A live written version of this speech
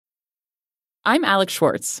I'm Alex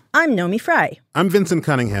Schwartz. I'm Nomi Fry. I'm Vincent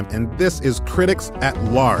Cunningham, and this is Critics at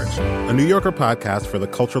Large, a New Yorker podcast for the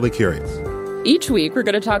culturally curious. Each week, we're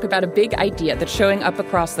going to talk about a big idea that's showing up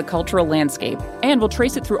across the cultural landscape, and we'll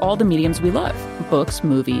trace it through all the mediums we love. Books,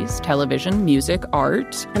 movies, television, music,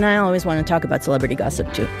 art. And I always want to talk about celebrity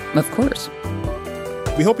gossip, too. Of course.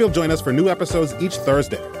 We hope you'll join us for new episodes each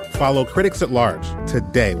Thursday. Follow Critics at Large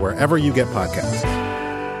today, wherever you get podcasts.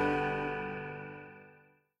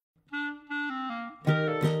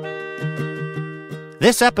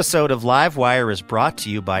 This episode of Livewire is brought to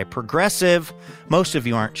you by Progressive. Most of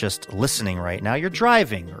you aren't just listening right now. You're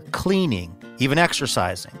driving or cleaning, even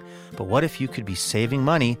exercising. But what if you could be saving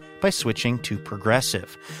money by switching to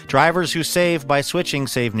Progressive? Drivers who save by switching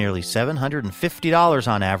save nearly $750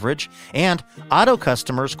 on average, and auto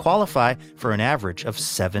customers qualify for an average of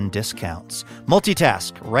 7 discounts.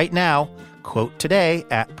 Multitask right now. Quote today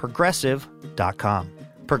at Progressive.com.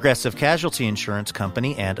 Progressive Casualty Insurance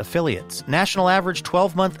Company and Affiliates. National average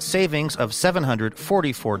 12-month savings of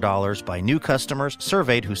 $744 by new customers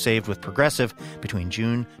surveyed who saved with Progressive between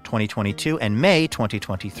June 2022 and May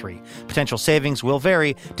 2023. Potential savings will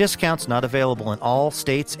vary. Discounts not available in all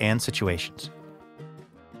states and situations.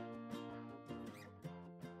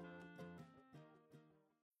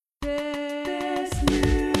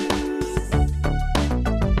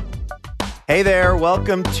 Hey there,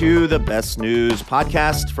 welcome to the Best News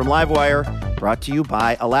podcast from Livewire, brought to you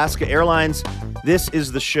by Alaska Airlines. This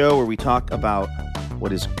is the show where we talk about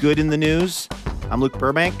what is good in the news. I'm Luke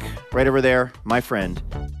Burbank. Right over there, my friend,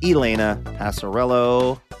 Elena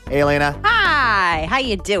Passarello. Hey, Elena. Hi, how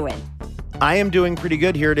you doing? I am doing pretty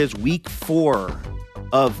good. Here it is, week 4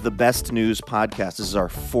 of the Best News podcast. This is our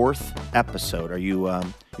 4th episode. Are you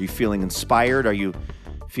feeling inspired? Are you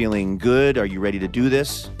feeling good? Are you ready to do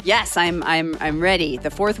this? Yes, I'm ready. The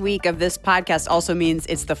 4th week of this podcast also means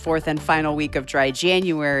it's the 4th and final week of Dry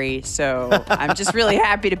January, so I'm just really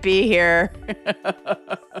happy to be here.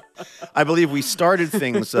 I believe we started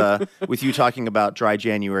things with you talking about Dry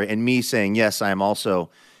January and me saying, yes, I am also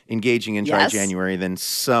engaging in Dry January. Then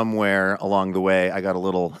somewhere along the way, I got a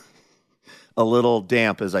little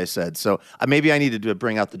damp, as I said. So maybe I needed to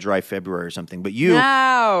bring out the Dry February or something. But you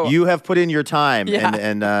have put in your time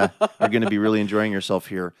and are going to be really enjoying yourself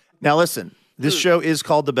here. Now, listen, this show is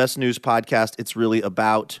called the Best News Podcast. It's really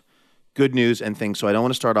about good news and things. So I don't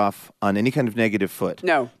want to start off on any kind of negative foot.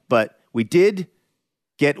 No. But we did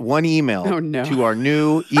get one email to our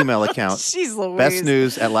new email account,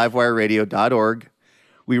 bestnews@livewireradio.org.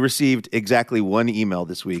 We received exactly one email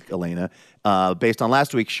this week, Elena, based on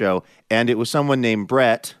last week's show, and it was someone named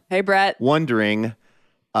Brett. Hey, Brett. Wondering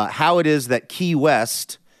how it is that Key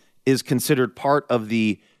West is considered part of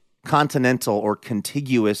the continental or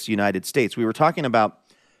contiguous United States. We were talking about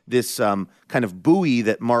this kind of buoy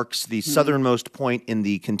that marks the southernmost point in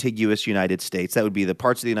the contiguous United States. That would be the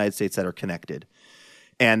parts of the United States that are connected.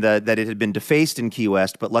 And that it had been defaced in Key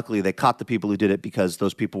West, but luckily they caught the people who did it because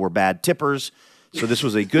those people were bad tippers. So this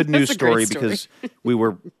was a good news story because we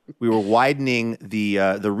were widening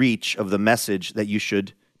the reach of the message that you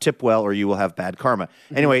should tip well or you will have bad karma.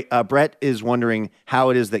 Anyway, Brett is wondering how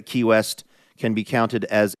it is that Key West can be counted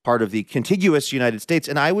as part of the contiguous United States.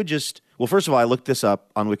 And I would just, well, first of all, I looked this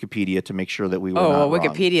up on Wikipedia to make sure that we were not wrong.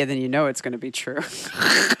 Wikipedia, then you know it's going to be true.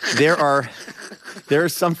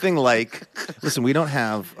 There's something like, listen, we don't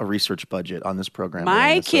have a research budget on this program.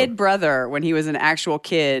 My kid brother, when he was an actual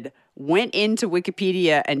kid, went into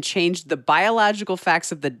Wikipedia and changed the biological facts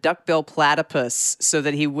of the duckbill platypus so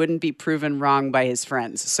that he wouldn't be proven wrong by his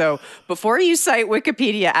friends. So before you cite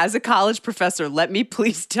Wikipedia as a college professor, let me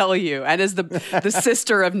please tell you, and as the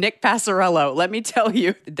sister of Nick Passarello, let me tell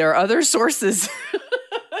you, there are other sources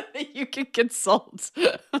that you can consult.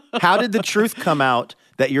 How did the truth come out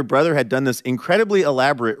that your brother had done this incredibly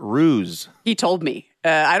elaborate ruse? He told me.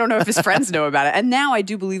 I don't know if his friends know about it. And now I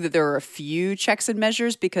do believe that there are a few checks and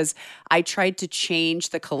measures because I tried to change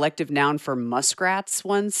the collective noun for muskrats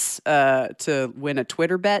once to win a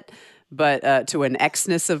Twitter bet, but to an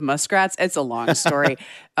Xness of muskrats. It's a long story.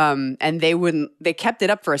 And they kept it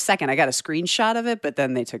up for a second. I got a screenshot of it, but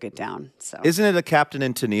then they took it down. So isn't it a Captain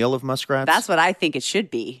and Tennille of muskrats? That's what I think it should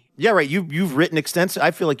be. Yeah, right. You've written extensive.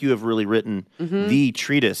 I feel like you have really written the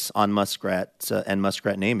treatise on muskrats and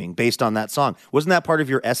muskrat naming based on that song. Wasn't that part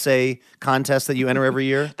of your essay contest that you enter every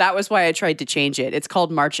year? That was why I tried to change it. It's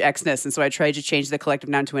called March Xness, and so I tried to change the collective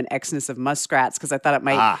noun to an Xness of muskrats because I thought it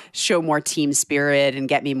might show more team spirit and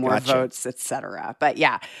get me more votes, etc. But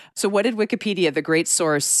yeah. So what did Wikipedia, the great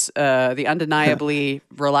source, the undeniably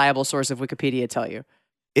reliable source of Wikipedia, tell you?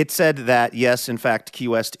 It said that, yes, in fact, Key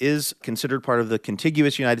West is considered part of the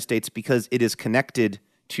contiguous United States because it is connected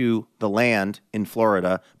to the land in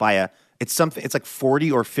Florida by it's like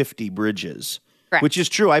 40 or 50 bridges. Correct. Which is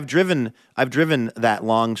true. I've driven that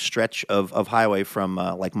long stretch of highway from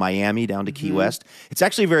like Miami down to Key West. It's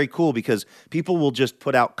actually very cool because people will just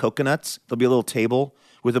put out coconuts. There'll be a little table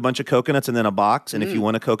with a bunch of coconuts and then a box. And if you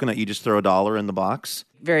want a coconut, you just throw $1 in the box.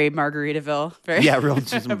 Very Margaritaville. Real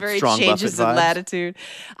very strong changes Buffett in vibes. latitude.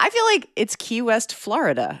 I feel like it's Key West,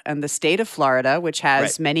 Florida, and the state of Florida, which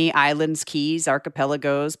has many islands, keys,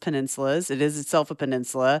 archipelagos, peninsulas. It is itself a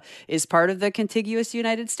peninsula, is part of the contiguous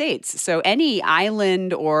United States. So any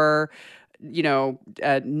island or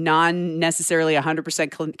non necessarily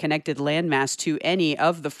 100% connected landmass to any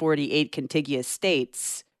of the 48 contiguous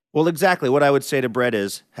states. Well, exactly. What I would say to Brett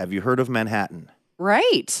is, have you heard of Manhattan?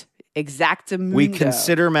 Right. Exactamundo. We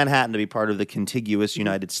consider Manhattan to be part of the contiguous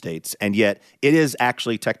United States, and yet it is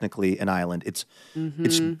actually technically an island. It's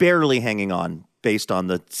barely hanging on based on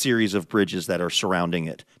the series of bridges that are surrounding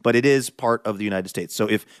it, but it is part of the United States. So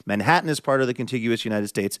if Manhattan is part of the contiguous United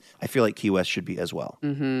States, I feel like Key West should be as well.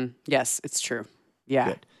 Yes, it's true. Yeah.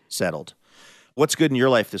 Good. Settled. What's good in your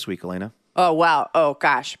life this week, Elena? Oh, wow. Oh,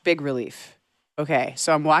 gosh. Big relief. Okay,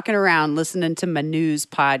 so I'm walking around listening to my news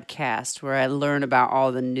podcast where I learn about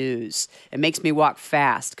all the news. It makes me walk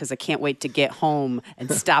fast because I can't wait to get home and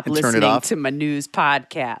stop And turn it listening off? to my news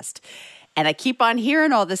podcast. And I keep on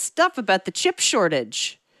hearing all this stuff about the chip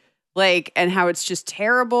shortage, and how it's just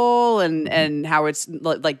terrible and how it's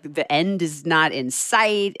like the end is not in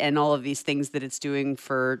sight and all of these things that it's doing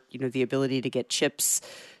for, the ability to get chips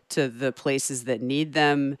to the places that need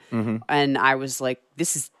them. And I was like,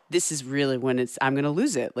 this is really when I'm going to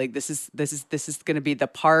lose it. Like this is going to be the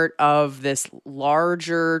part of this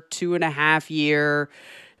larger 2.5 year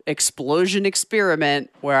explosion experiment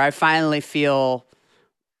where I finally feel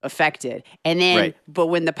affected. And then, but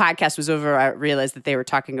when the podcast was over, I realized that they were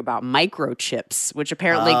talking about microchips, which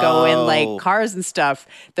apparently go in like cars and stuff.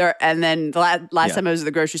 And then the last time I was at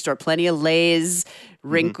the grocery store, plenty of Lay's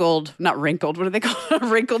not wrinkled. What do they call it?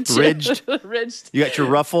 Wrinkled chips. Ridged. You got your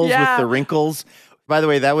Ruffles with the wrinkles. By the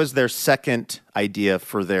way, that was their second idea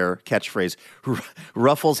for their catchphrase.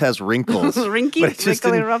 Ruffles has wrinkles. Wrinkly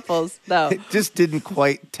Ruffles. No. It just didn't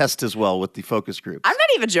quite test as well with the focus groups. I'm not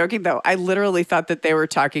even joking, though. I literally thought that they were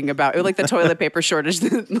talking about it, like the toilet paper shortage.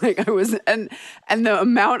 And the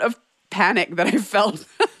amount of panic that I felt.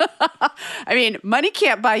 I mean, money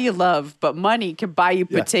can't buy you love, but money can buy you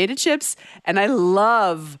potato chips. And I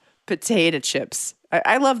love potato chips.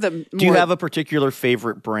 I love them more. Do you have a particular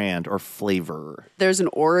favorite brand or flavor? There's an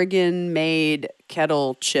Oregon-made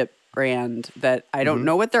kettle chip brand that I don't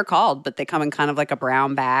know what they're called, but they come in kind of like a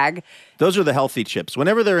brown bag. Those are the healthy chips.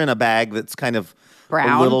 Whenever they're in a bag that's kind of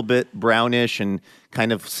brown, a little bit brownish and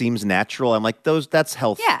kind of seems natural, I'm like, that's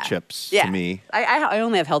health chips to me. I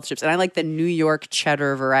only have health chips, and I like the New York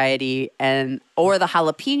cheddar variety or the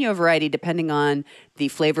jalapeno variety, depending on the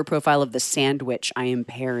flavor profile of the sandwich I am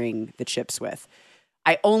pairing the chips with.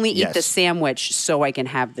 I only eat the sandwich so I can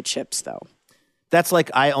have the chips, though. That's like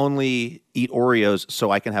I only eat Oreos so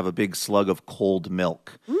I can have a big slug of cold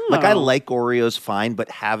milk. Like I like Oreos fine, but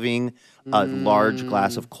having a large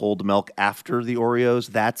glass of cold milk after the Oreos,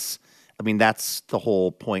 that's the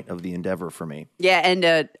whole point of the endeavor for me. Yeah, and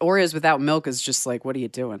Oreos without milk is just like, what are you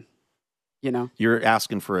doing? You're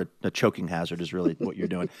asking for a choking hazard is really what you're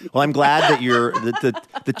doing. Well, I'm glad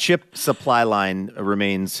that the chip supply line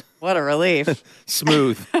remains what a relief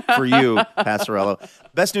smooth for you, Passarello.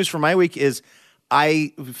 Best news for my week is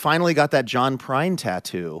I finally got that John Prine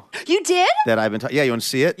tattoo. You did? That I've been yeah, you want to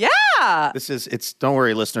see it? Yeah. Don't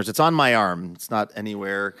worry, listeners. It's on my arm. It's not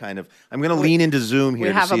anywhere I'm going to lean into Zoom here.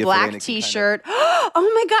 We have a black t-shirt. Oh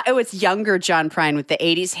my God. Oh, it's younger John Prine with the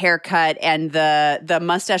 80s haircut and the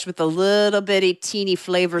mustache with the little bitty teeny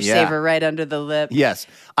flavor saver right under the lip. Yes.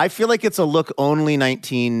 I feel like it's a look only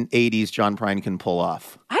 1980s John Prine can pull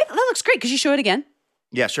off. That looks great. Could you show it again?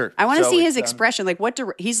 Yeah, sure. I want to see his expression. Like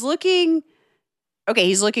he's looking... Okay,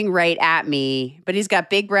 he's looking right at me, but he's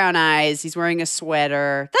got big brown eyes. He's wearing a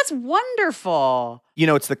sweater. That's wonderful.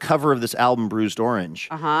 It's the cover of this album, Bruised Orange.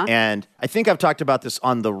 And I think I've talked about this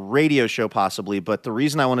on the radio show possibly, but the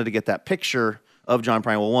reason I wanted to get that picture of John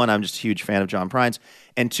Prine, well, one, I'm just a huge fan of John Prine's,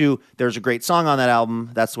 and two, there's a great song on that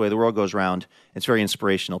album, That's the Way the World Goes Round. It's very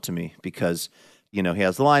inspirational to me because, he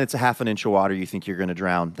has the line, it's a half an inch of water, you think you're going to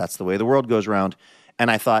drown. That's the way the world goes round.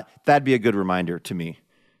 And I thought that'd be a good reminder to me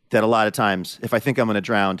that a lot of times, if I think I'm going to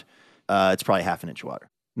drown, it's probably half an inch of water.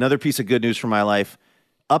 Another piece of good news for my life,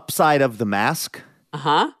 upside of the mask,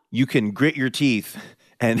 you can grit your teeth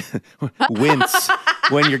and wince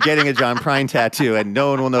when you're getting a John Prine tattoo, and no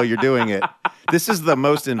one will know you're doing it. This is the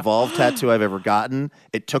most involved tattoo I've ever gotten.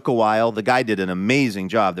 It took a while. The guy did an amazing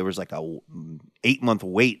job. There was like a 8-month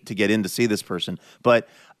wait to get in to see this person, but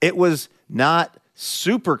it was not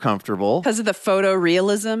super comfortable because of the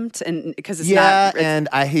photorealism and because it's not. Yeah, and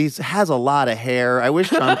he has a lot of hair. I wish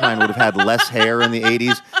John Prine would have had less hair in the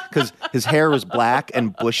 80s because his hair was black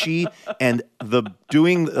and bushy, and the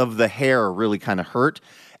doing of the hair really kind of hurt.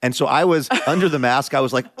 And so I was under the mask. I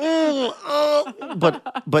was like,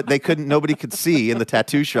 but they couldn't. Nobody could see in the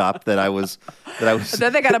tattoo shop that I was.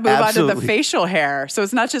 Then they got to move on to the facial hair. So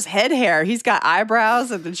it's not just head hair. He's got eyebrows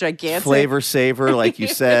and the gigantic flavor saver, like you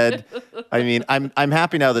said. I mean, I'm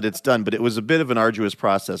happy now that it's done, but it was a bit of an arduous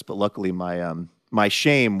process. But luckily, my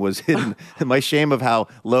shame was hidden. My shame of how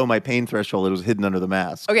low my pain threshold was hidden under the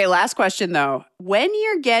mask. Okay, last question though. When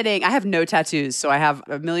you're getting, I have no tattoos, so I have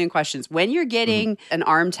a million questions. When you're getting an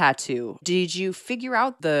arm tattoo, did you figure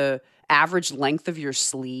out the average length of your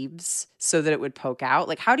sleeves so that it would poke out?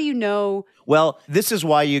 Like, how do you know? Well, this is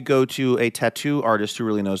why you go to a tattoo artist who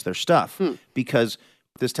really knows their stuff. Because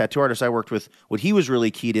this tattoo artist I worked with, what he was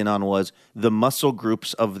really keyed in on was the muscle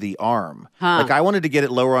groups of the arm. Like, I wanted to get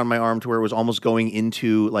it lower on my arm to where it was almost going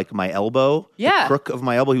into like my elbow, the crook of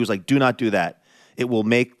my elbow. He was like, do not do that. It will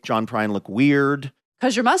make John Prine look weird.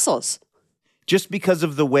 Because your muscles. Just because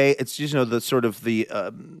of the way it's just, the sort of the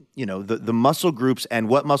muscle groups and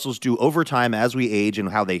what muscles do over time as we age and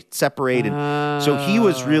how they separate. And so he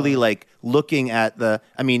was really like looking at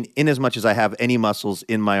in as much as I have any muscles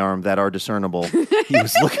in my arm that are discernible, he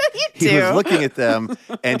was looking at them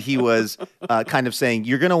and he was kind of saying,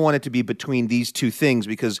 you're going to want it to be between these two things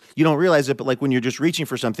because you don't realize it. But like when you're just reaching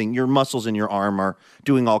for something, your muscles in your arm are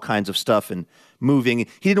doing all kinds of stuff and moving.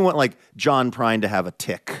 He didn't want like John Prine to have a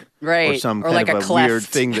tick. Right. Or some or kind like of a a cleft. weird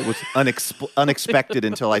thing that was unexpected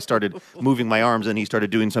until I started moving my arms and he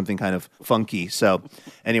started doing something kind of funky. So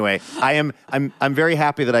anyway, I'm very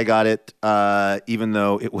happy that I got it, even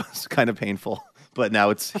though it was kind of painful. But now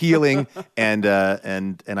it's healing and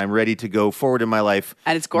I'm ready to go forward in my life.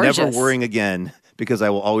 And it's gorgeous. Never worrying again because I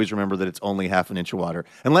will always remember that it's only half an inch of water.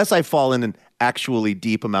 Unless I fall in an actually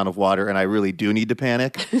deep amount of water and I really do need to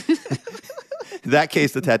panic. In that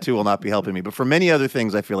case, the tattoo will not be helping me. But for many other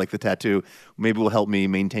things, I feel like the tattoo maybe will help me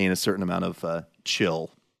maintain a certain amount of chill.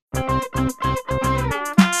 All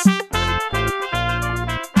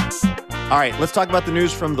right, let's talk about the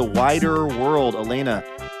news from the wider world. Elena,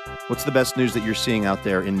 what's the best news that you're seeing out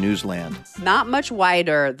there in newsland? Not much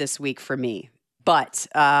wider this week for me, but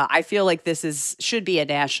I feel like this should be a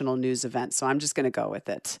national news event, so I'm just going to go with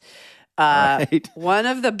it. Right. One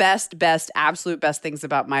of the absolute best things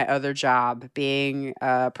about my other job, being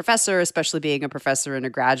a professor, especially being a professor in a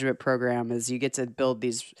graduate program, is you get to build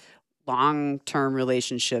these long-term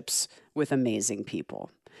relationships with amazing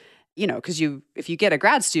people. Because if you get a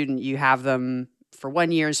grad student, you have them for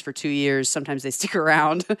 1 year, for 2 years. Sometimes they stick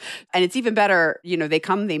around. And it's even better,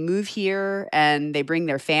 they move here and they bring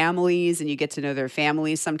their families and you get to know their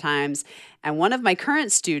families sometimes. And one of my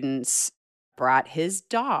current students brought his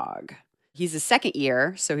dog. He's a second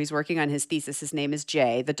year, so he's working on his thesis. His name is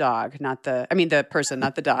Jay, the dog, the person,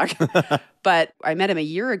 not the dog. But I met him a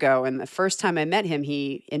year ago, and the first time I met him,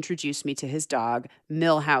 he introduced me to his dog,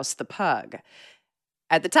 Millhouse the pug.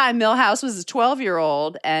 At the time, Millhouse was a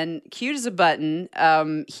 12-year-old and cute as a button.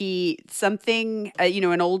 An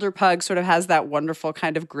older pug sort of has that wonderful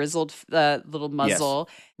kind of grizzled little muzzle.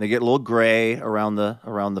 Yes. They get a little gray around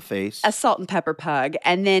the face. A salt and pepper pug.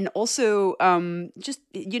 And then also,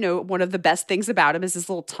 one of the best things about him is his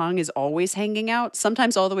little tongue is always hanging out,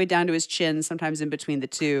 sometimes all the way down to his chin, sometimes in between the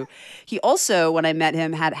two. He also, when I met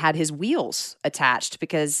him, had his wheels attached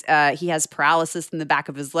because he has paralysis in the back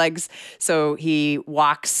of his legs. So he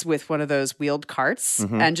walks with one of those wheeled carts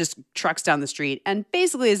and just trucks down the street and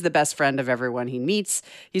basically is the best friend of everyone he meets.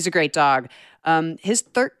 He's a great dog. His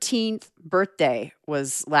 13th birthday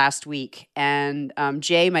was last week, and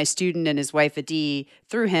Jay, my student, and his wife Adi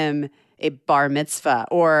threw him a bar mitzvah,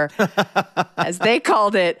 or as they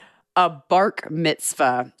called it, a bark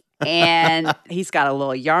mitzvah. And he's got a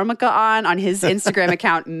little yarmulke on his Instagram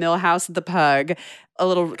account, Millhouse the Pug, a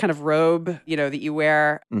little kind of robe, that you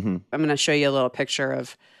wear. I'm going to show you a little picture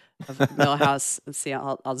of Millhouse. Let's see,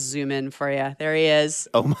 I'll zoom in for you. There he is.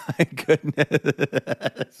 Oh my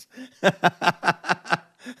goodness.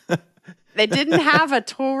 They didn't have a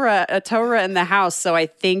Torah in the house, so I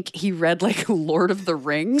think he read like Lord of the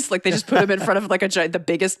Rings. Like they just put him in front of like the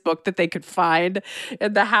biggest book that they could find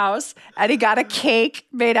in the house, and he got a cake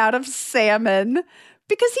made out of salmon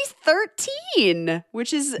because he's 13,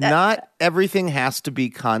 which is not everything has to be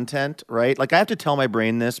content, right? Like I have to tell my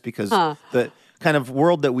brain this because kind of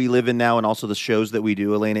world that we live in now and also the shows that we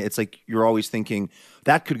do, Elena, it's like you're always thinking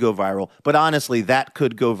that could go viral. But honestly, that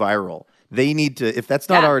could go viral. They need to, if that's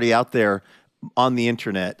not already out there on the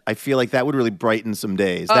internet, I feel like that would really brighten some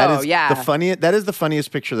days. That is the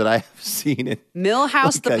funniest picture that I have seen in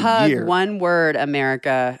Millhouse like the Pug, year. one word,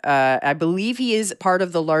 America. I believe he is part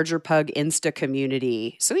of the larger Pug Insta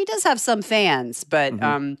community. So he does have some fans, but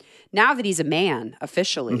now that he's a man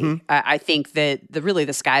officially, I think that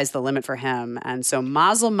the sky's the limit for him. And so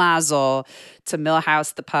mazel mazel to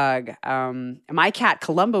Millhouse the Pug. My cat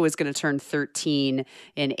Columbo is going to turn 13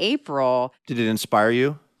 in April. Did it inspire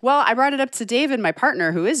you? Well, I brought it up to David, my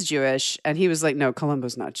partner, who is Jewish, and he was like, no,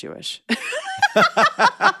 Columbo's not Jewish.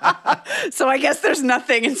 So I guess there's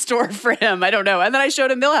nothing in store for him. I don't know. And then I showed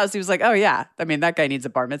him Millhouse. He was like, oh, yeah. I mean, that guy needs a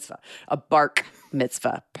bar mitzvah. A bark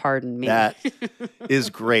mitzvah. Pardon me. That is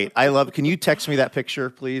great. I love. Can you text me that picture,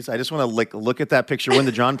 please? I just want to look at that picture. When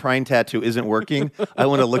the John Prine tattoo isn't working, I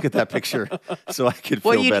want to look at that picture so I could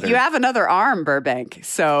feel better. You have another arm, Burbank.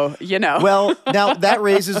 So, Well, now that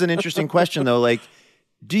raises an interesting question, though. Like,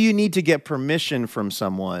 do you need to get permission from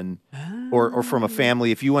someone or from a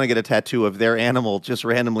family if you want to get a tattoo of their animal just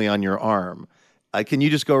randomly on your arm? Can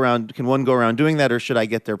one go around doing that, or should I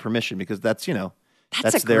get their permission? Because that's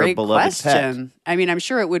That's a their great beloved question. pet. I mean, I'm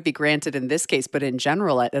sure it would be granted in this case, but in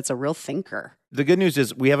general, it's a real thinker. The good news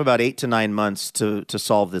is we have about 8 to 9 months to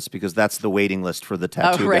solve this, because that's the waiting list for the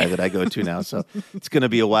tattoo guy that I go to now. So it's going to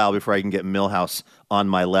be a while before I can get Millhouse on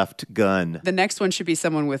my left gun. The next one should be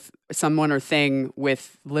someone or thing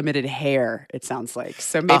with limited hair, it sounds like.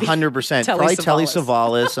 So maybe 100%. Probably Telly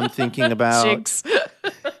Savalas I'm thinking about. Jinx.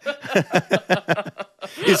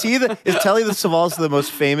 Is Telly the Savalas the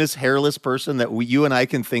most famous hairless person that you and I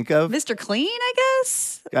can think of? Mr. Clean, I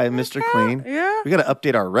guess? Guy, Mr. Clean? Yeah. We got to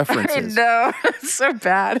update our references. I know. It's so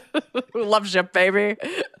bad. Loves you, baby.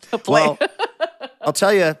 Well, I'll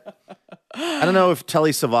tell you, I don't know if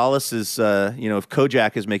Telly Savalas is, if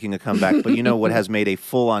Kojak is making a comeback, but what has made a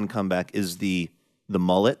full-on comeback is the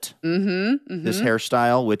mullet. This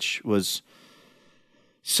hairstyle, which was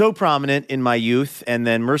so prominent in my youth and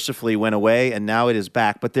then mercifully went away, and now it is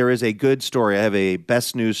back. But there is a good story. I have a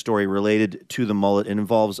best news story related to the mullet. It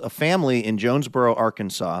involves a family in Jonesboro,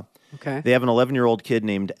 Arkansas. Okay. They have an 11-year-old kid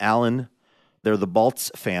named Alan. They're the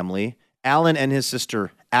Baltz family. Alan and his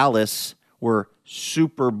sister Alice were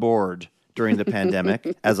super bored during the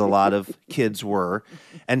pandemic, as a lot of kids were.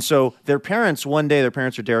 And so their parents are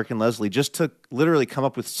Derek and Leslie, just to literally come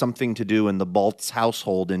up with something to do in the Baltz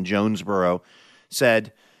household in Jonesboro,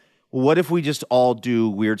 said, what if we just all do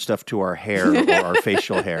weird stuff to our hair or our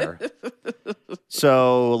facial hair?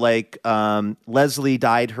 So, Leslie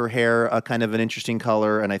dyed her hair a kind of an interesting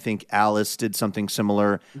color, and I think Alice did something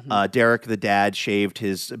similar. Derek, the dad, shaved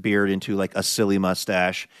his beard into like a silly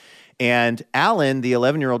mustache. And Alan, the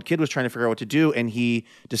 11-year-old kid, was trying to figure out what to do, and he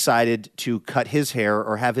decided to cut his hair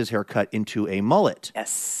or have his hair cut into a mullet.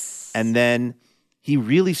 Yes. And then he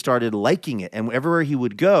really started liking it. And everywhere he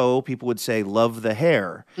would go, people would say, love the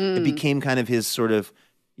hair. It became kind of his sort of,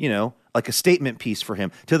 like a statement piece for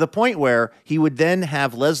him, to the point where he would then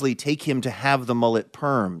have Leslie take him to have the mullet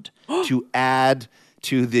permed to add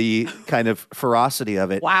to the kind of ferocity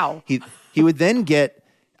of it. Wow. He would then get,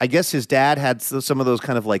 I guess his dad had some of those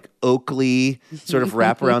kind of like Oakley sort of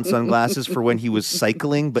wraparound sunglasses for when he was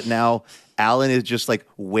cycling, but now Alan is just like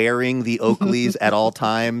wearing the Oakleys at all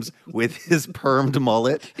times with his permed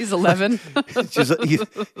mullet. He's 11.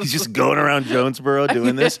 He's just going around Jonesboro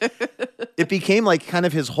doing this. It became like kind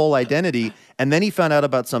of his whole identity. And then he found out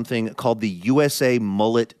about something called the USA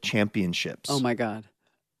Mullet Championships. Oh my God.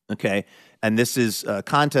 Okay. And this is a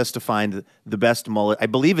contest to find the best mullet. I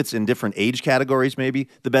believe it's in different age categories, maybe,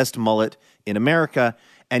 the best mullet in America.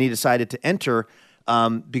 And he decided to enter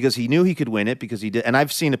because he knew he could win it, because he did. And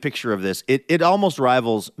I've seen a picture of this. It almost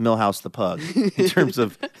rivals Millhouse the Pug in terms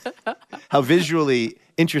of how visually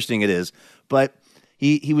interesting it is. But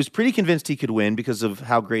he was pretty convinced he could win because of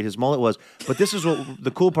how great his mullet was. But this is what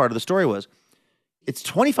the cool part of the story was. It's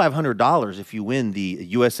 $2,500 if you win the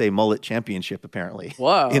USA Mullet Championship, apparently.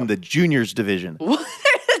 Whoa. In the juniors division. What?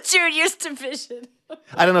 Juniors division.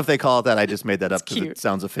 I don't know if they call it that. I just made that up because it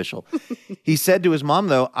sounds official. He said to his mom,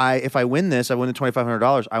 though, if I win this, I win the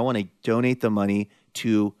 $2,500, I want to donate the money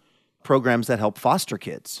to programs that help foster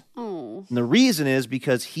kids. Oh. And the reason is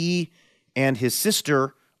because he and his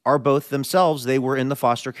sister are both themselves, they were in the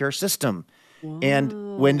foster care system. Whoa.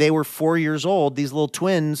 And when they were 4 years old, these little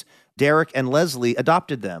twins, Derek and Leslie,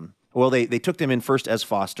 adopted them. Well, they took them in first as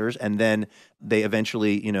fosters, and then they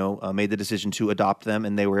eventually, made the decision to adopt them,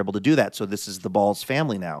 and they were able to do that. So this is the Balls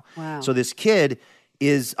family now. Wow. So this kid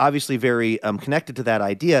is obviously very connected to that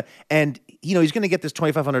idea. And, you know, he's going to get this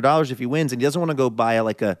 $2,500 if he wins, and he doesn't want to go buy a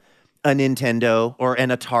Nintendo or an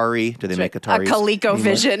Atari. Do they make Ataris? A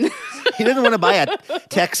ColecoVision. He doesn't want to buy a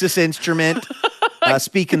Texas Instrument,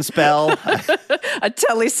 Speak and Spell. A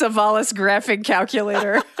Telly Savalas graphic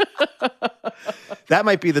calculator. That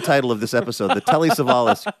might be the title of this episode, the Telly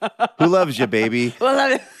Savalas. Who loves you, baby?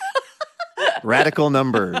 Radical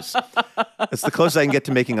numbers. That's the closest I can get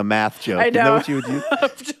to making a math joke. I know. Isn't that what you would use?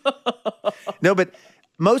 No, but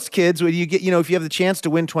most kids, when you get, if you have the chance to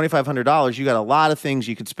win $2,500, you got a lot of things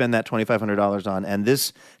you could spend that $2,500 on. And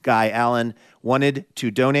this guy, Alan, wanted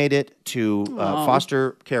to donate it to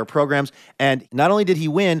foster care programs. And not only did he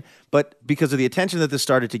win, but because of the attention that this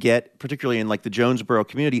started to get, particularly in the Jonesboro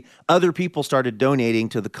community, other people started donating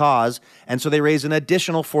to the cause. And so they raised an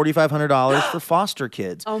additional $4,500 for foster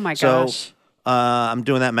kids. Oh my gosh. So, I'm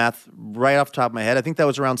doing that math right off the top of my head. I think that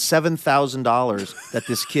was around $7,000 that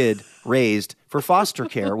this kid raised for foster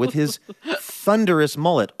care with his thunderous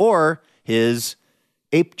mullet or his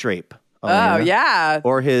ape drape. Oh, yeah.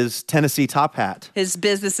 Or his Tennessee top hat. His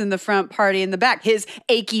business in the front, party in the back. His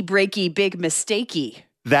achy, breaky, big mistakey.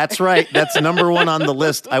 That's right. That's number one on the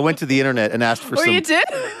list. I went to the internet and asked for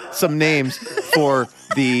some names for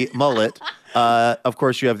the mullet. Of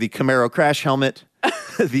course, you have the Camaro crash helmet,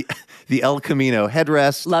 the El Camino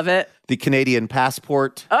headrest. Love it. The Canadian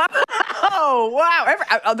passport. Oh,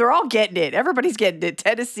 wow. They're all getting it. Everybody's getting it.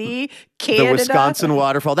 Tennessee, Canada. The Wisconsin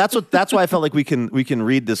waterfall. That's why I felt like we can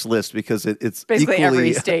read this list because it's basically equally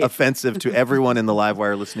every state. Offensive to everyone in the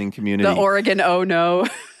Livewire listening community. The Oregon, oh no.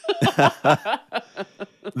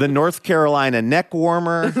 The North Carolina neck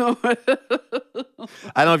warmer. I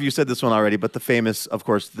don't know if you said this one already, but the famous, of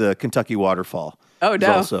course, the Kentucky waterfall. Oh,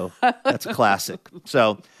 no. That's a classic.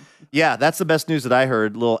 So, yeah, that's the best news that I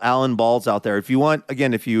heard. Little Alan Balls out there. If you want,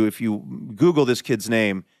 again, if you Google this kid's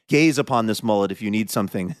name, gaze upon this mullet if you need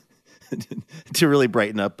something to really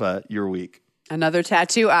brighten up your week. Another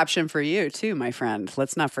tattoo option for you, too, my friend.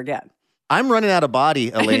 Let's not forget. I'm running out of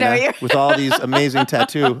body, Elena, with all these amazing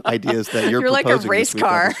tattoo ideas that you're proposing. You're like a race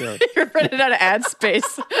car. You're running out of ad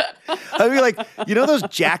space. I mean, those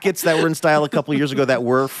jackets that were in style a couple of years ago that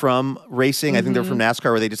were from racing? I think they're from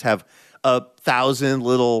NASCAR, where they just have 1,000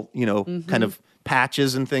 little, kind of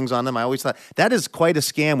patches and things on them. I always thought that is quite a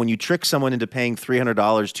scam when you trick someone into paying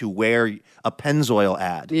 $300 to wear a Pennzoil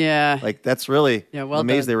ad. Yeah. That's really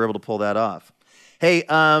amazed they were able to pull that off. Hey,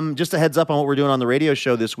 just a heads up on what we're doing on the radio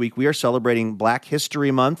show this week. We are celebrating Black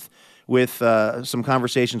History Month with some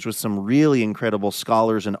conversations with some really incredible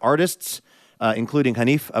scholars and artists, including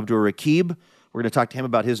Hanif Abdurraqib. We're going to talk to him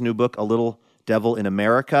about his new book, A Little Devil in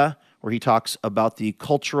America, where he talks about the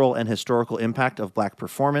cultural and historical impact of Black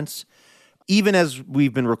performance. Even as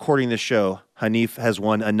we've been recording this show, Hanif has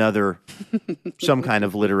won some kind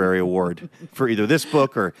of literary award for either this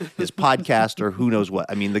book or his podcast or who knows what.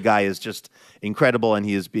 I mean, the guy is just incredible, and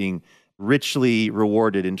he is being richly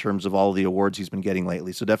rewarded in terms of all the awards he's been getting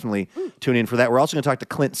lately. So definitely tune in for that. We're also going to talk to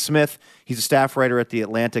Clint Smith. He's a staff writer at The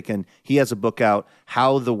Atlantic, and he has a book out,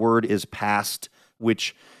 How the Word is Passed,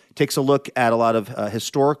 which takes a look at a lot of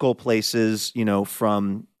historical places,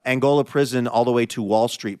 from Angola prison all the way to Wall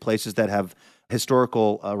Street, places that have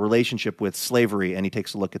historical relationship with slavery. And he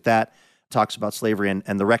takes a look at that, talks about slavery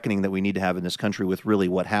and the reckoning that we need to have in this country with really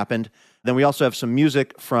what happened. Then we also have some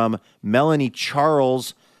music from Melanie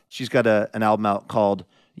Charles. She's got an album out called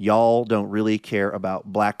Y'all Don't Really Care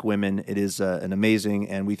About Black Women. It is an amazing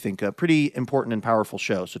and we think a pretty important and powerful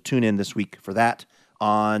show. So tune in this week for that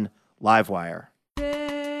on Livewire.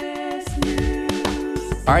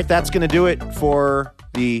 All right, that's going to do it for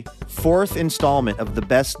the fourth installment of the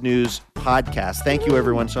Best News Podcast. Thank you,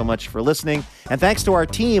 everyone, so much for listening. And thanks to our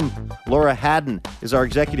team. Laura Haddon is our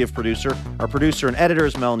executive producer. Our producer and editor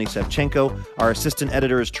is Melanie Sevchenko. Our assistant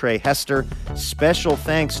editor is Trey Hester. Special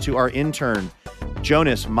thanks to our intern,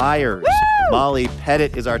 Jonas Myers. Woo! Molly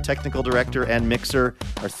Pettit is our technical director and mixer.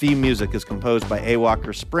 Our theme music is composed by A.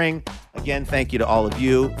 Walker Spring. Again, thank you to all of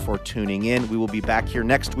you for tuning in. We will be back here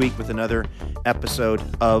next week with another episode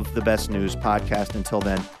of the Best News Podcast. Until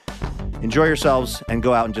then, enjoy yourselves and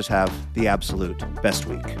go out and just have the absolute best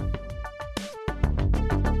week.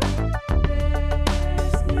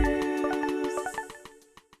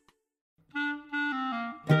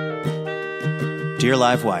 Dear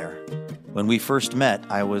Livewire, when we first met,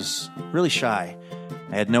 I was really shy.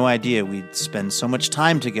 I had no idea we'd spend so much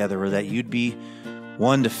time together or that you'd be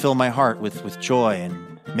one to fill my heart with joy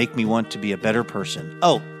and make me want to be a better person.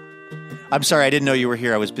 Oh, I'm sorry, I didn't know you were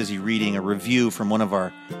here. I was busy reading a review from one of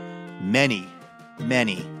our many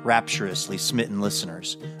rapturously smitten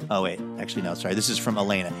listeners. Oh, wait. Actually, no, sorry. This is from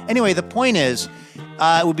Elena. Anyway, the point is,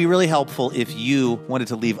 It would be really helpful if you wanted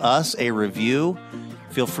to leave us a review.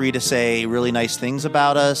 Feel free to say really nice things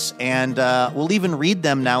about us, and we'll even read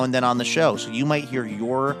them now and then on the show. So you might hear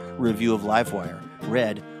your review of Livewire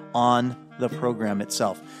read on the program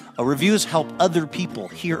itself. Reviews help other people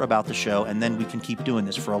hear about the show, and then we can keep doing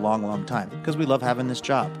this for a long, long time because we love having this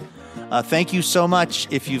job. Thank you so much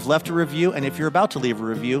if you've left a review, and if you're about to leave a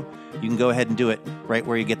review, you can go ahead and do it right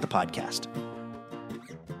where you get the podcast.